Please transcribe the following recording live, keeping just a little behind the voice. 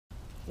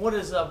What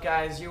is up,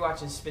 guys? You're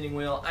watching Spinning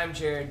Wheel. I'm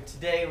Jared.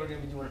 Today we're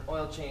going to be doing an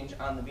oil change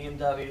on the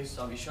BMW,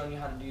 so I'll be showing you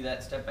how to do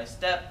that step by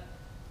step.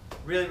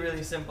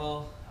 Really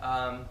simple,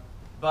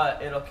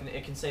 but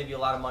it can save you a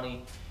lot of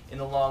money in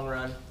the long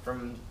run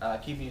from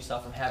keeping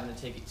yourself from having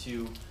to take it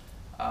to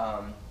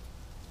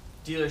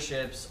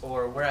dealerships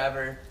or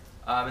wherever.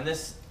 And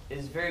this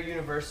is very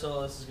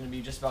universal. This is going to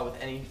be just about with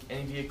any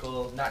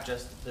vehicle, not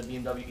just the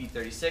BMW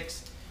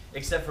E36,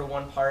 except for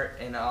one part,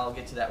 and I'll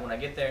get to that when I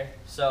get there.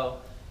 So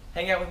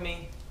hang out with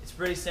me. It's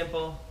pretty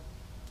simple.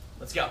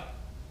 Let's go.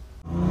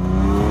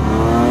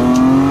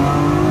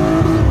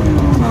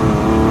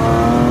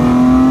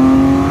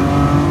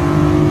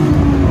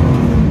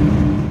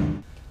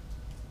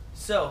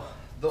 So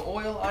the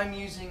oil I'm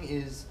using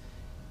is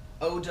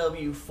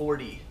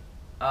OW40.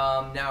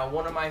 Now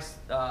one of my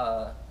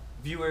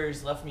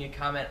viewers left me a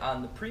comment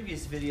on the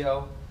previous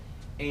video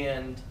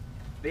and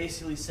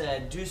basically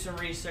said do some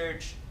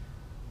research.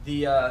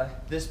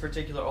 This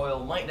particular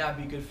oil might not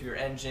be good for your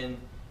engine.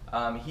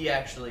 He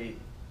actually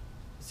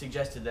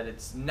suggested that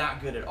it's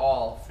not good at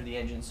all for the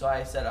engine. So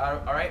I said,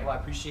 all right, well, I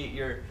appreciate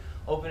your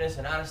openness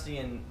and honesty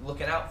and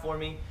looking out for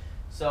me.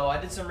 So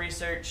I did some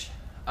research,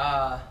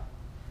 and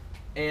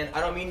I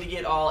don't mean to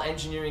get all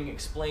engineering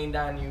explained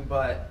on you,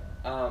 but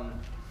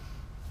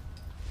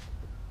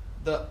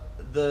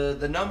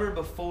the number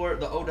before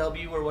the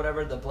OW or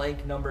whatever, the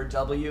blank number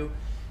W,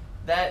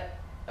 that's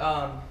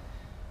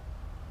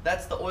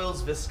the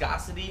oil's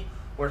viscosity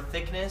or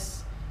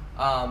thickness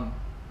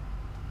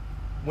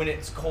when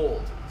it's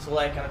cold. So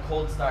like on a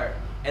cold start.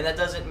 And that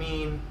doesn't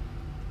mean,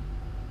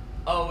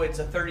 oh, it's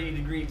a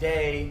 30-degree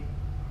day,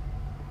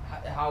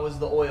 how is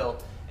the oil?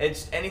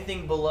 It's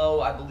anything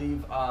below, I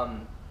believe,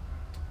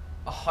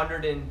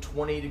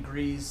 120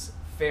 degrees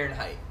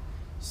Fahrenheit.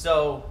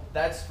 So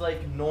that's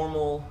like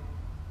normal,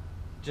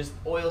 just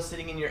oil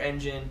sitting in your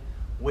engine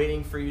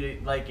waiting for you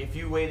to, like if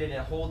you waited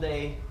a whole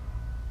day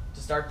to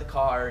start the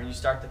car and you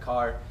start the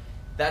car,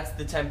 that's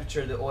the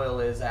temperature the oil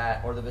is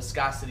at, or the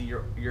viscosity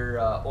your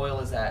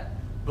oil is at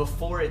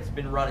before it's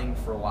been running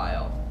for a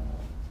while.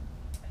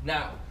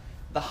 Now,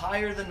 the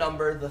higher the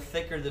number, the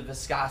thicker the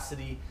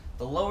viscosity.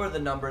 The lower the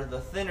number,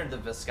 the thinner the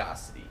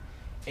viscosity.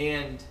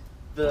 And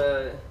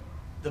the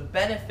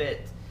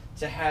benefit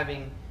to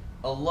having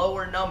a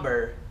lower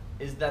number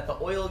is that the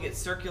oil gets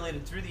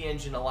circulated through the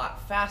engine a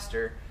lot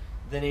faster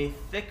than a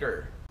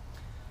thicker.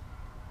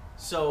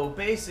 So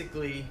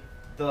basically,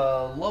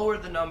 the lower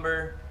the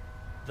number,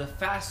 the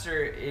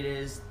faster it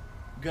is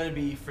going to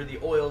be for the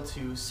oil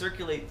to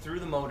circulate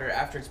through the motor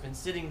after it's been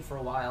sitting for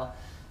a while,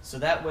 so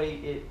that way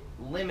it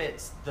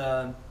limits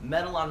the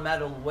metal on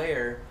metal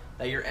wear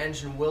that your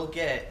engine will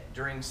get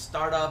during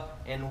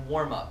startup and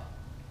warm-up.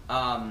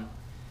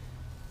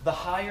 The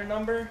higher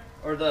number,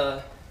 or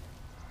the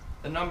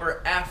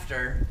number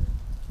after,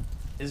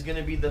 is going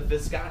to be the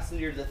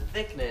viscosity or the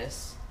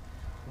thickness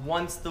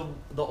once the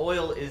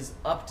oil is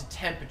up to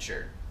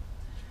temperature.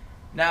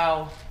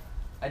 Now,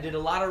 I did a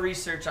lot of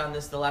research on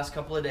this the last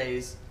couple of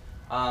days,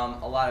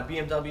 a lot of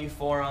BMW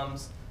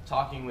forums,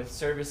 talking with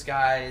service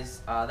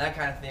guys, that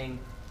kind of thing,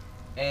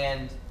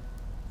 and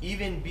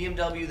even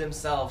BMW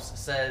themselves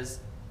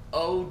says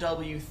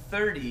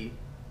OW30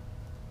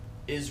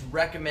 is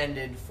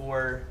recommended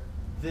for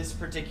this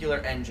particular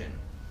engine.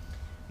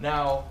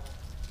 Now,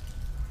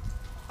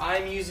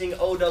 I'm using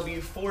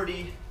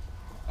OW40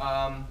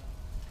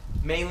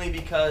 mainly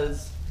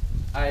because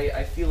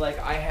I feel like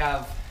I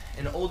have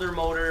an older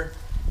motor.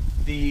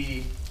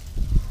 The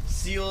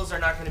seals are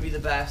not going to be the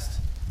best,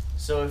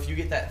 so if you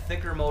get that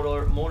thicker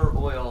motor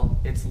oil,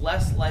 it's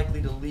less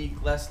likely to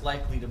leak, less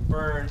likely to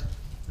burn,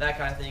 that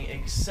kind of thing,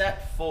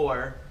 except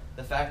for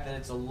the fact that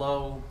it's a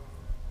low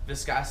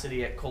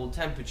viscosity at cold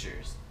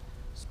temperatures.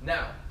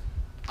 Now,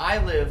 I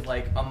live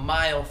like a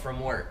mile from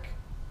work.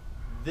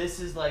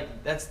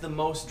 That's the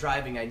most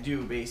driving I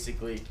do,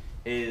 basically,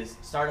 is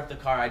start up the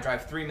car. I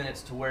drive 3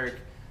 minutes to work,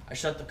 I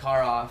shut the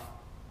car off,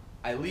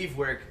 I leave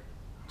work,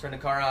 turn the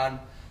car on,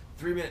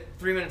 3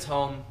 minutes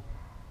home.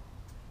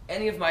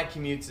 Any of my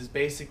commutes is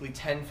basically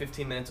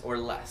 10-15 minutes or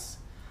less.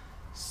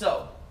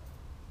 So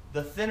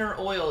the thinner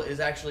oil is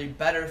actually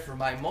better for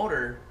my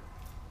motor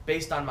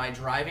based on my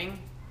driving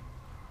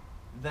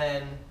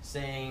than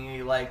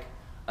saying like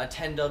a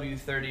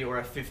 10W30 or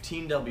a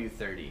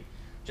 15W30,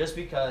 just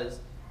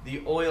because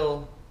the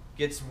oil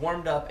gets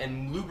warmed up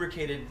and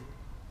lubricated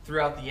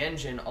throughout the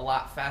engine a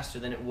lot faster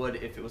than it would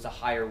if it was a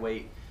higher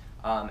weight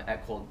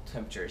at cold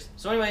temperatures.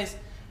 So anyways,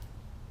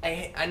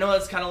 I know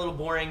that's kind of a little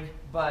boring,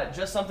 but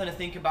just something to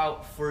think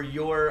about for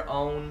your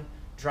own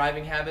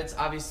driving habits.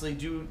 Obviously,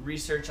 do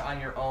research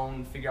on your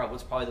own, figure out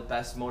what's probably the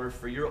best motor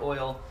for your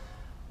oil,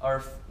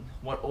 or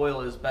what oil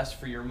is best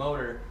for your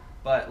motor.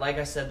 But like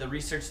I said, the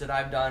research that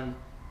I've done,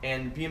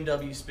 and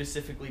BMW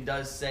specifically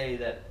does say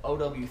that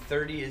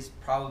OW30 is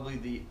probably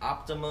the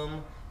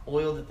optimum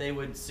oil that they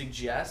would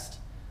suggest.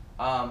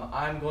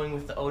 I'm going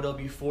with the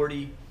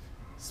OW40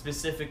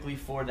 specifically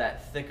for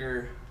that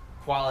thicker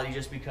quality,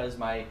 just because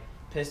my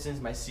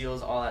pistons, my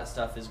seals, all that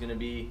stuff is going to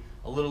be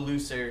a little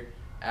looser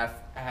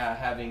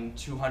having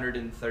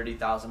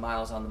 230,000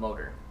 miles on the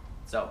motor.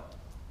 So,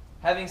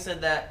 having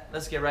said that,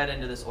 let's get right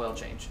into this oil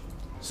change.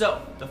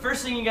 So, the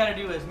first thing you gotta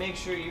do is make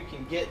sure you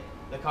can get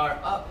the car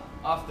up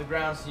off the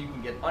ground so you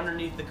can get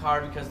underneath the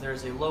car, because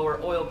there's a lower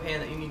oil pan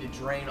that you need to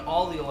drain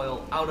all the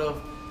oil out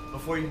of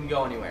before you can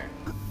go anywhere.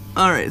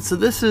 Alright, so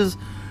this is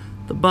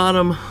the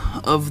bottom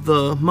of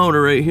the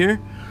motor right here,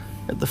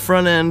 at the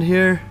front end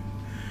here.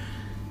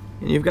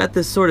 And you've got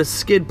this sort of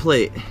skid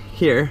plate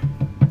here.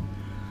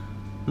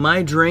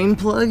 My drain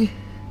plug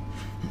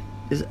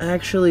is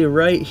actually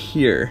right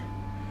here.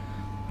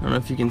 I don't know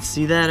if you can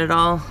see that at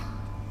all.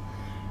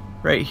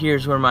 Right here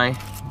is where my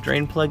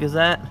drain plug is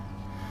at.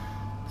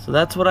 So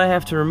that's what I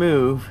have to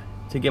remove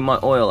to get my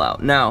oil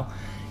out. Now,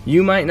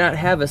 you might not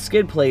have a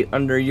skid plate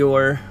under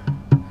your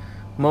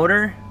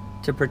motor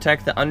to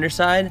protect the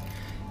underside,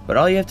 but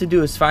all you have to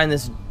do is find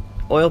this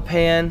oil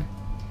pan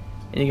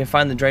and you can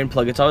find the drain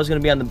plug. It's always going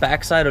to be on the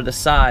back side or the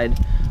side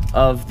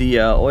of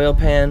the oil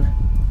pan.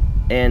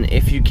 And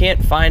if you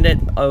can't find it,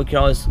 you can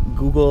always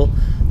Google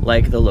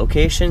like the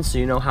location so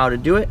you know how to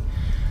do it.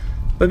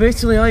 But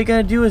basically all you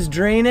gotta do is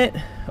drain it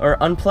or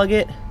unplug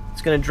it.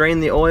 It's gonna drain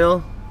the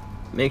oil.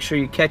 Make sure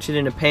you catch it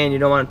in a pan. You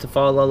don't want it to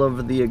fall all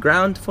over the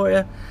ground for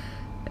you.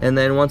 And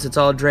then once it's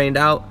all drained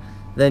out,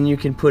 then you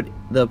can put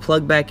the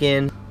plug back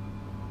in.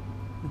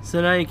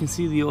 So now you can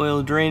see the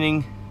oil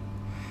draining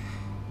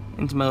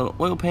into my little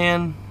oil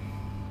pan.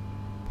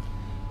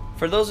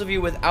 For those of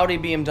you without a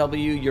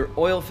BMW, your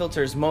oil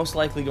filter is most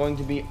likely going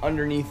to be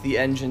underneath the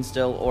engine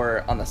still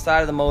or on the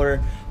side of the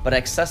motor, but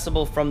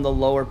accessible from the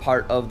lower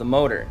part of the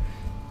motor.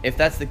 If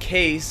that's the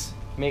case,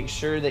 make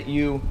sure that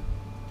you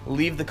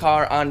leave the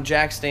car on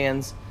jack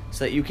stands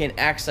so that you can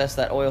access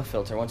that oil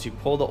filter. Once you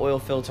pull the oil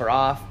filter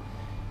off,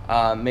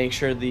 make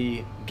sure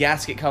the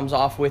gasket comes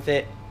off with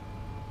it.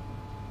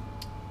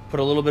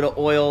 Put a little bit of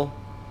oil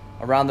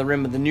around the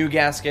rim of the new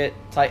gasket,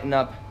 tighten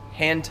up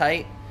hand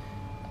tight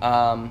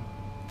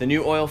the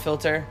new oil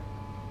filter.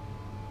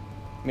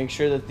 Make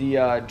sure that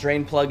the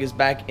drain plug is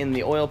back in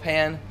the oil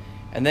pan,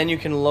 and then you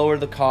can lower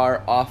the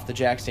car off the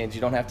jack stands.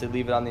 You don't have to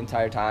leave it on the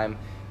entire time,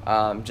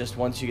 just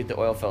once you get the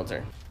oil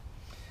filter.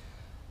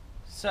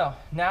 So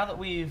now that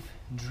we've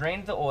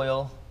drained the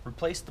oil,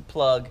 replaced the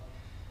plug,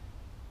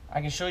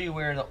 I can show you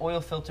where the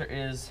oil filter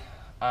is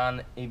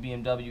on a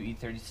BMW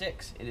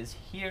E36. It is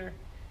here,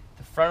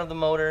 the front of the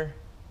motor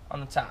on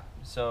the top.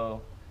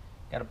 So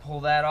got to pull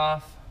that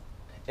off.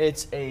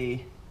 It's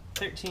a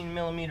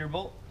 13mm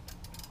bolt.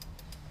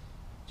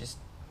 Just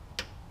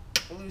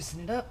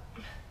loosen it up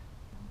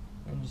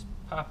and just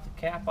pop the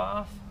cap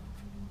off.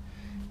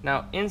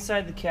 Now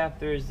inside the cap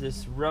there is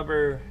this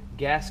rubber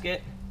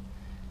gasket.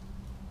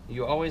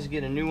 You always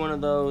get a new one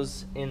of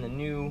those in the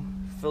new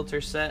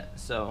filter set,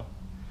 so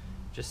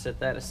just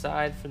set that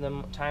aside for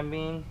the time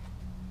being.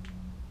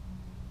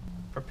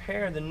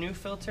 Prepare the new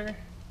filter,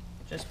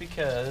 just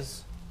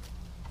because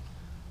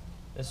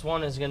this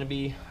one is going to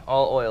be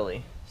all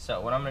oily.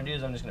 So what I'm going to do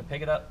is I'm just going to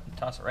pick it up and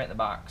toss it right in the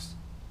box.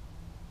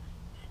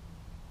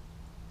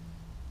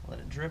 Let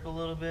it drip a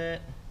little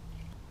bit.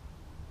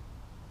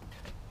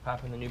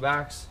 Pop in the new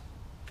box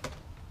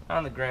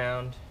on the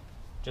ground,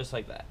 just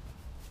like that.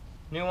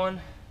 New one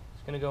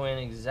is going to go in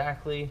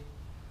exactly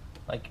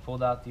like you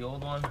pulled out the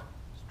old one.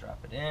 Just drop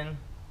it in.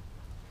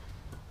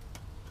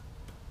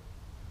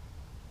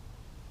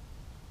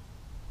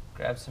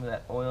 Grab some of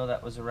that oil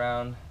that was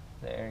around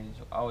there.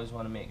 You always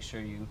want to make sure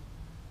you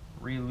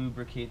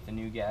re-lubricate the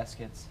new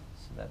gaskets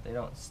so that they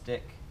don't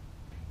stick.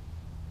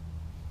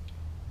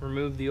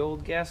 Remove the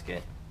old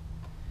gasket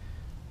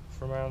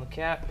from around the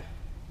cap.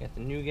 You got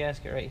the new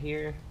gasket right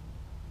here.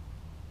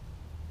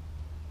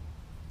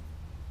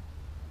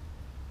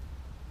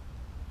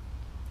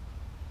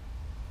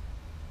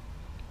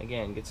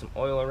 Again, get some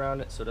oil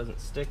around it so it doesn't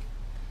stick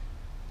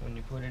when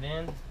you put it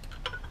in.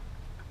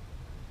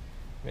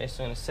 You're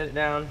basically going to set it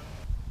down,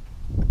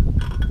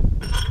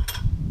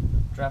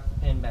 drop the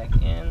pin back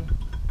in,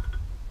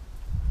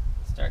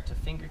 start to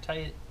finger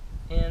tight it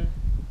in,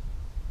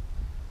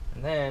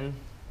 and then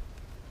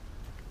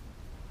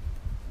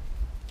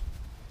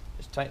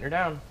just tighten her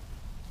down.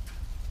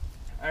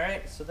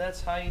 Alright, so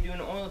that's how you do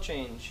an oil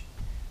change.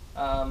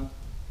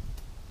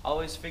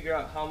 Always figure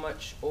out how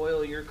much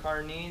oil your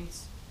car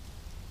needs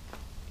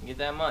and get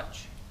that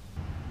much.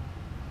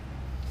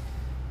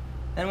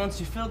 Then once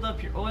you filled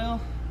up your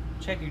oil,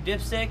 check your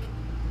dipstick,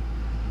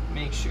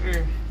 make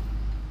sure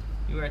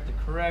you are at the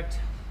correct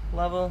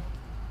level.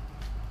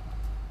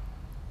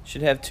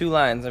 Should have two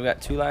lines. I've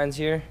got two lines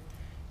here.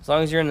 As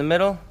long as you're in the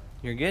middle,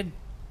 you're good.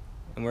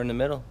 And we're in the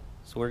middle,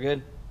 so we're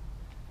good.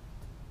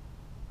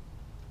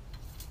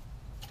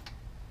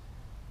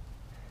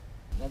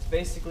 That's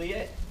basically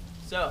it.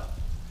 So,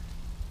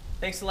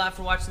 thanks a lot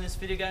for watching this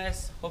video,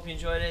 guys. Hope you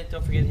enjoyed it.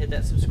 Don't forget to hit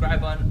that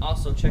subscribe button.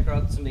 Also, check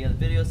out some of the other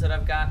videos that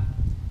I've got.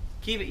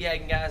 Keep it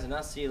yagging, guys, and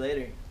I'll see you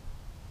later.